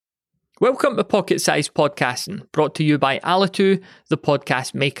Welcome to Pocket Size Podcasting, brought to you by Alitu, the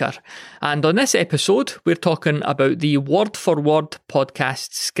podcast maker. And on this episode, we're talking about the word-for-word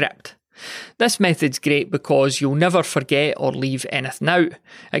podcast script. This method's great because you'll never forget or leave anything out.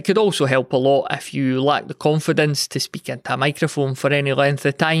 It could also help a lot if you lack the confidence to speak into a microphone for any length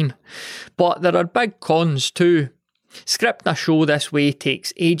of time. But there are big cons too. Scripting a show this way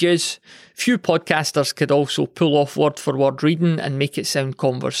takes ages. Few podcasters could also pull off word-for-word reading and make it sound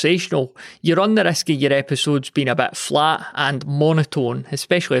conversational. You run the risk of your episodes being a bit flat and monotone,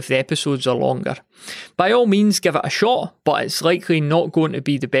 especially if the episodes are longer. By all means, give it a shot, but it's likely not going to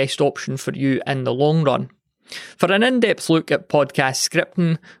be the best option for you in the long run. For an in-depth look at podcast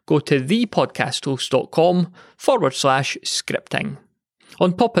scripting, go to thepodcasthost.com/scripting.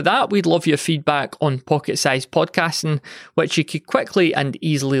 On top of that, we'd love your feedback on Pocket Size Podcasting, which you could quickly and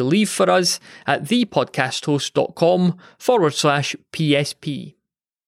easily leave for us at thepodcasthost.com/PSP.